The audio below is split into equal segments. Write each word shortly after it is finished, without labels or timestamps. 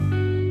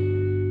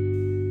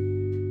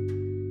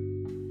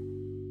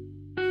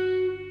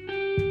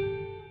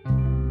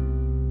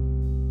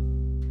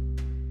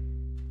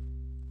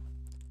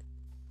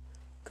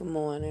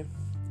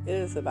It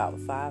is about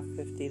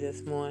 5:50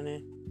 this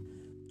morning.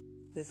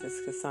 This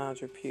is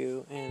Cassandra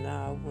Pugh, and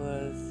I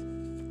was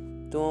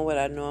doing what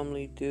I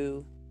normally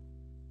do,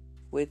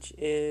 which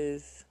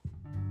is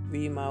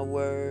read my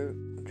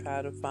word,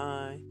 try to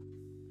find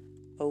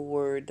a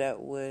word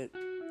that would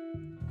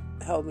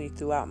help me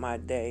throughout my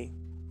day.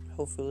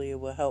 Hopefully it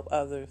will help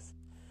others.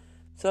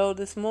 So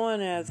this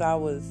morning as I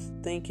was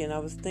thinking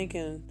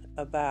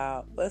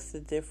about what's the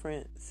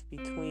difference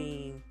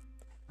between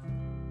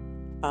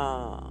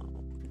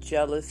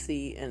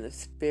jealousy and the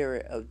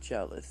spirit of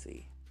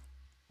jealousy.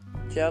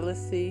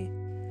 Jealousy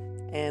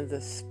and the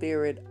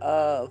spirit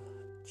of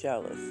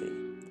jealousy.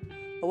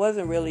 I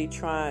wasn't really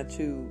trying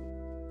to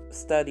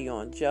study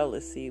on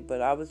jealousy,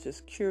 but I was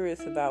just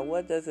curious about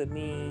what does it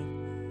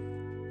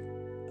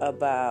mean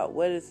about,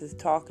 what is this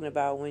talking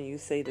about when you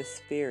say the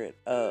spirit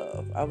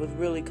of. I was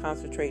really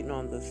concentrating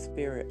on the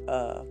spirit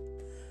of.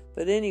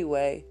 But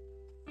anyway,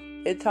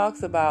 it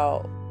talks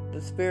about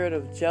the spirit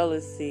of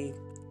jealousy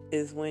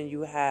is when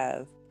you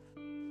have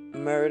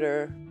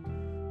murder.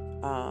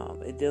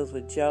 It deals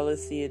with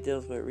jealousy. It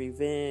deals with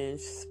revenge,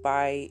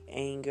 spite,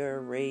 anger,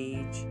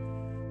 rage,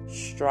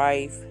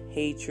 strife,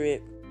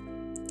 hatred,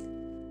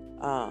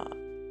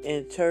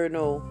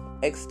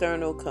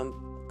 external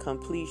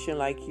completion,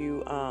 like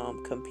you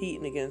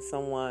competing against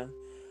someone,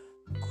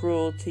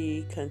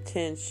 cruelty,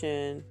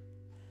 contention.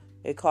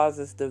 It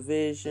causes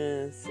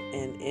divisions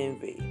and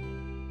envy.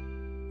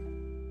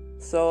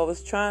 So I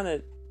was trying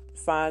to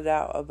find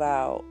out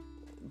about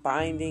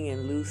binding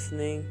and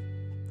loosening,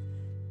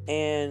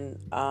 and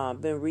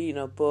been reading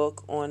a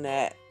book on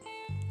that,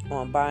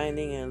 on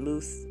binding and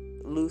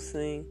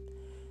loosening.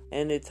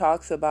 And it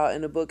talks about,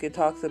 in the book, it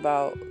talks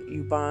about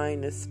you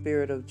bind the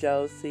spirit of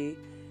jealousy,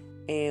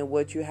 and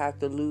what you have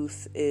to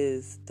loose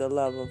is the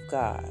love of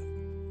God.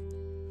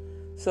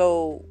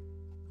 So,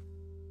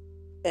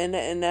 and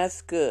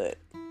that's good.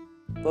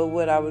 But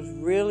what I was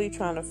really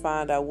trying to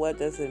find out, what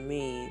does it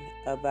mean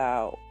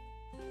about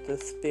the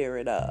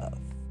spirit of,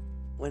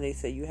 when they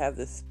say you have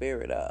the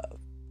spirit of.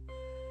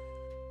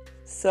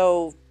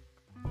 So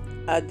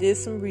I did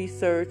some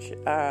research,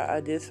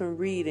 I did some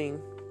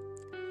reading,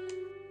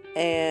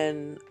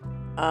 and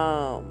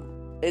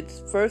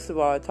it's, first of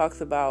all, it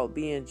talks about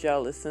being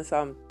jealous. Since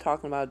I'm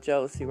talking about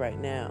jealousy right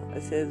now,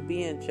 it says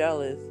being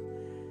jealous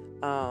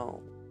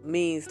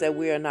means that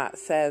we are not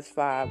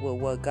satisfied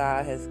with what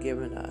God has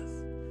given us.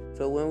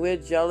 So when we're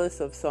jealous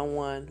of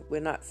someone,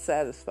 we're not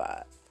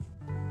satisfied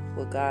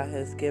with what God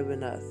has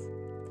given us.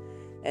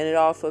 And it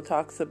also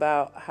talks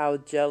about how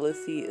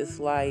jealousy is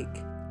like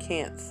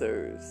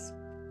cancers,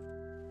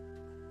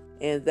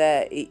 and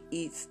that it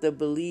eats the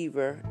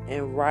believer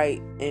and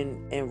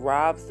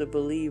robs the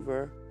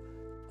believer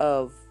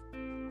of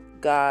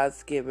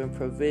God's given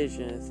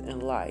provisions in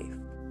life.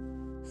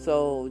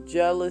 So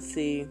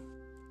jealousy,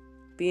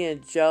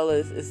 being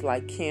jealous, is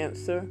like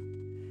cancer,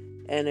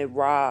 and it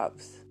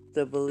robs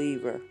the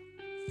believer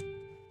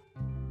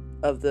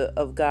of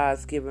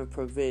God's given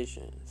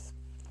provisions.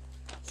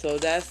 So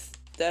that's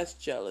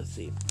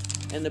jealousy.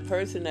 And the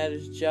person that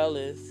is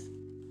jealous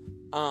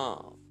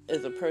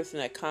is a person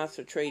that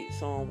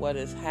concentrates on what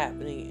is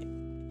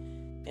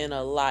happening in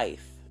a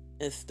life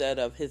instead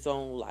of his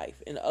own life,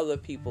 in other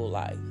people's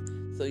life.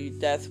 So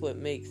that's what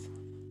makes,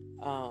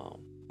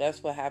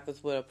 that's what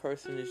happens when a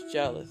person is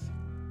jealous.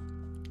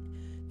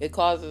 It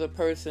causes a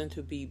person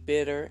to be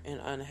bitter and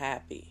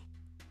unhappy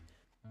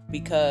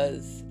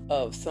because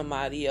of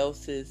somebody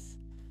else's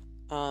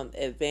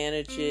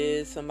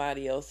advantages,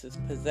 somebody else's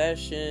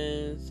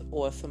possessions,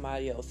 or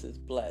somebody else's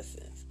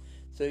blessings.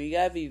 So you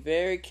gotta be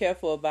very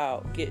careful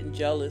about getting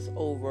jealous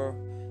over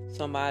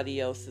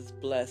somebody else's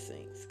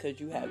blessings,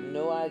 because you have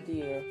no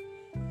idea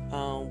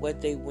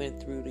what they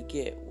went through to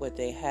get what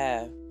they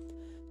have.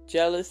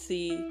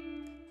 Jealousy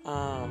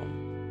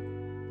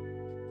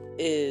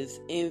is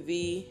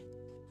envy,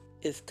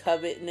 is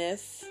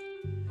covetousness.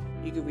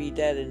 You can read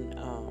that in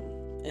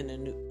the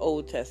New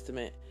Old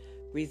Testament.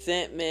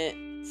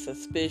 Resentment,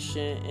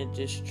 suspicion, and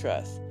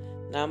distrust.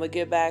 Now I'm gonna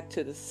get back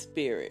to the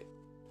spirit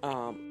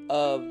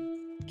of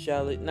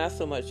jealousy, not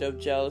so much of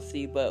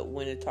jealousy, but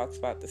when it talks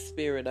about the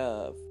spirit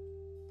of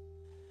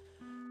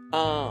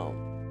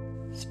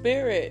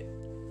spirit,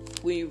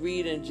 when you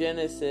read in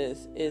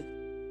Genesis,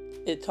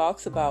 it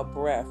talks about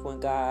breath.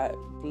 When God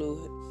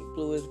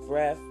blew his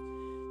breath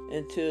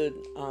into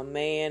a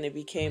man, it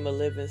became a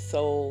living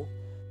soul.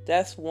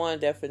 That's one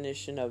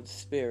definition of the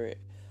spirit.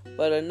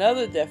 But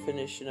another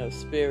definition of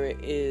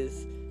spirit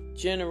is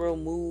general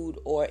mood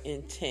or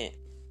intent.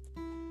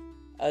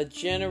 A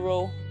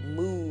general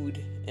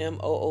mood,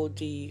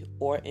 M-O-O-D,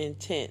 or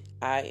intent,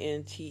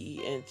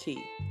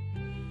 I-N-T-E-N-T.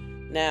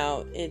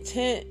 Now,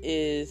 intent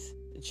is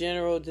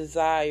general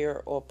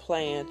desire or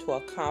plan to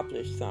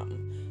accomplish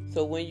something.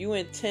 So when you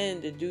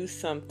intend to do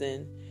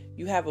something,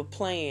 you have a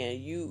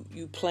plan. You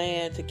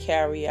plan to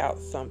carry out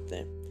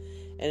something.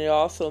 And it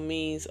also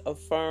means a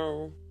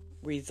firm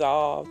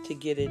resolve to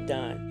get it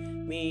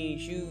done.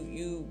 Means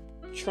you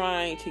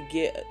trying to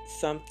get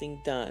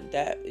something done.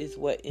 That is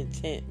what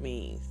intent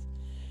means.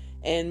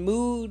 And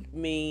mood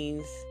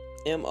means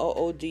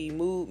M-O-O-D.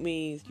 Mood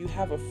means you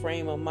have a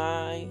frame of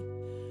mind,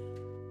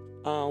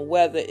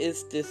 whether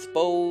it's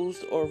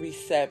disposed or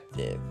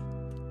receptive.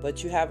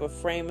 But you have a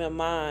frame of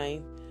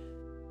mind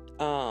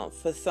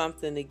for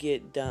something to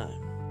get done.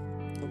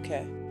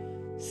 Okay?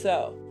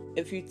 So,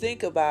 if you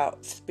think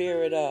about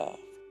spirit of,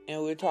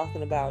 and we're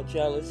talking about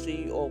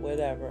jealousy or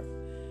whatever,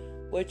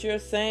 what you're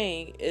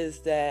saying is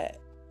that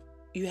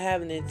you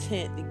have an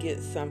intent to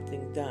get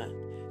something done.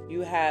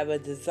 You have a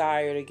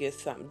desire to get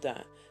something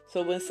done.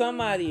 So when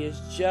somebody is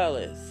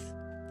jealous,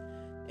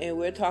 and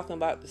we're talking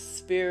about the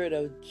spirit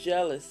of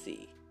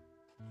jealousy,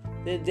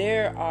 then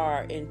there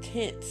are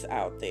intents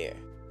out there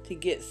to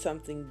get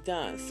something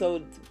done.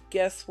 So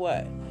guess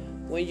what?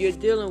 When you're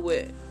dealing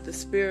with the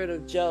spirit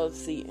of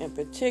jealousy in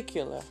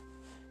particular,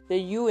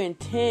 then you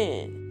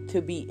intend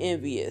to be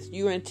envious.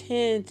 You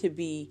intend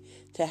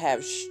to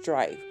have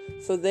strife.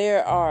 So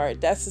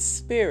that's a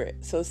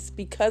spirit. So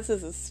because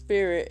it's a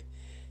spirit,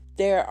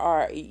 there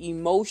are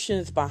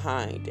emotions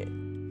behind it.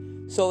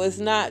 So it's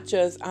not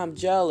just I'm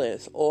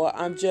jealous or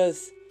I'm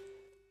just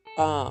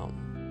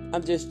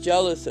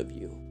jealous of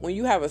you. When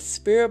you have a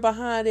spirit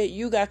behind it,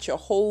 you got your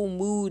whole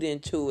mood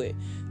into it.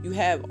 You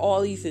have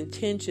all these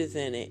intentions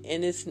in it,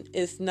 and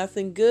it's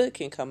nothing good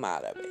can come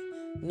out of it.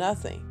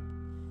 Nothing.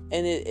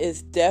 And it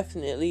is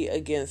definitely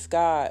against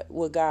God,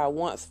 what God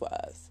wants for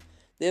us.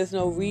 There's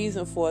no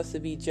reason for us to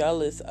be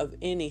jealous of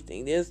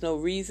anything. There's no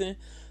reason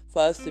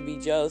for us to be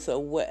jealous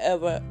of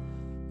whatever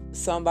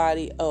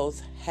somebody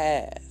else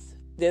has.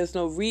 There's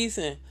no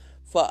reason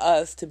for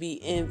us to be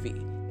envy.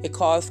 It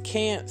causes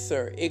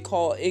cancer.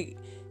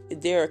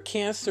 There are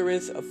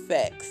cancerous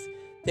effects.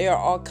 There are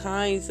all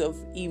kinds of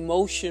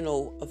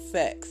emotional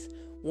effects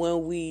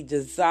when we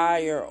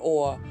desire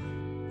or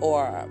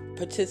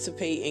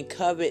participate in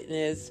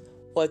covetousness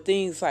or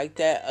things like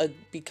that,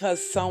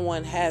 because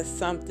someone has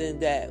something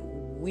that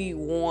we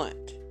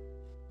want.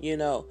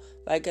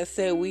 Like I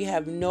said, we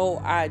have no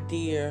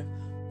idea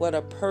what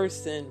a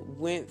person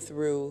went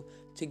through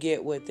to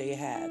get what they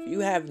have. You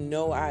have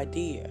no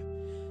idea.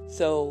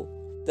 So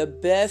the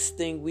best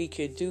thing we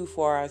could do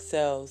for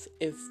ourselves,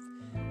 if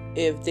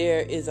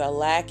there is a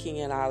lacking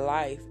in our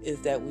life,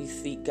 is that we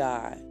seek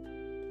God.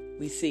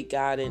 We seek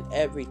God in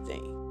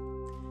everything.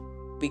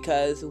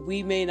 Because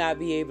we may not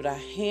be able to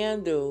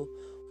handle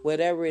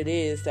whatever it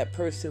is that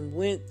person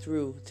went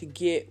through to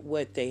get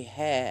what they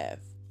have.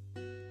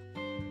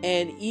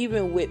 And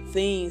even with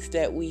things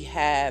that we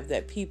have,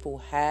 that people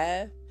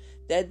have,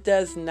 that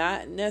does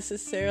not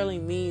necessarily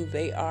mean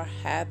they are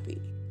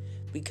happy.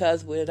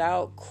 Because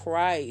without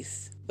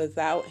Christ,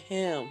 without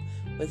Him,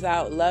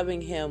 without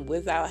loving Him,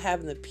 without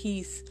having the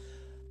peace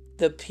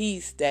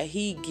that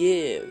He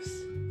gives,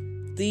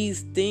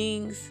 these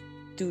things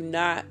do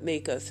not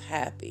make us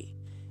happy.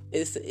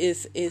 It's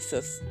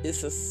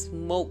a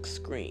smoke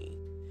screen.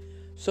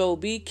 So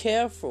be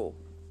careful.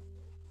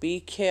 Be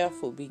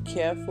careful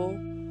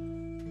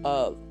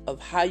of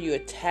how you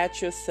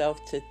attach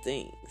yourself to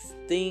things.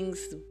 Things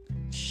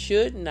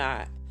should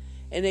not,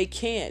 and they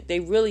can't. They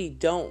really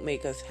don't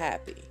make us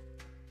happy.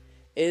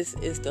 It's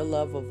the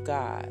love of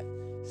God.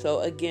 So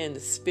again, the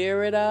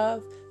spirit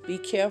of, be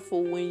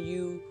careful when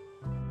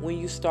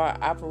you start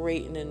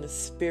operating in the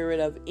spirit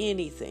of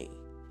anything,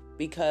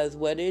 because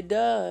what it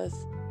does,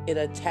 it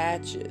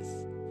attaches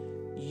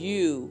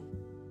you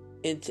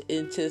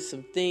into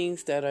some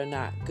things that are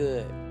not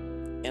good.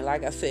 And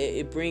like I said,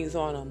 it brings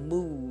on a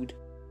mood.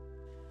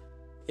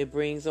 It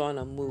brings on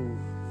a mood.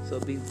 So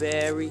be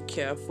very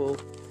careful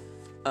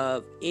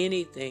of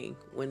anything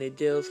when it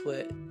deals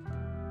with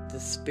the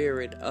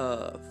spirit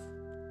of.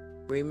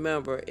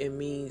 Remember, it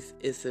means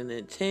it's an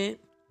intent,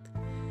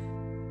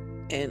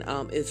 and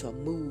it's a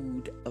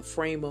mood, a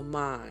frame of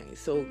mind.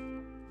 So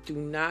do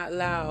not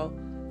allow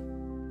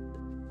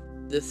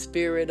the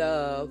spirit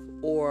of,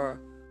 or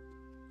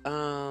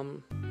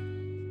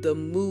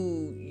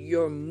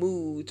your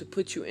mood to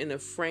put you in a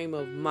frame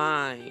of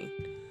mind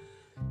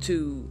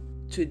to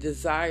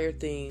desire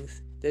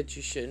things that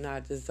you should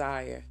not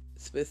desire,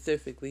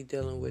 specifically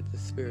dealing with the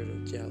spirit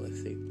of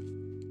jealousy.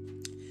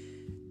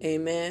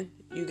 Amen.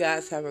 You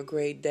guys have a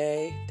great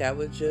day. That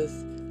was just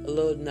a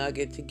little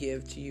nugget to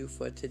give to you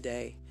for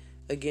today.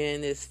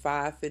 Again, it's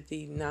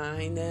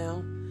 5:59 now,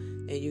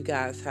 and you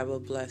guys have a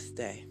blessed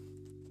day.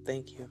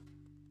 Thank you.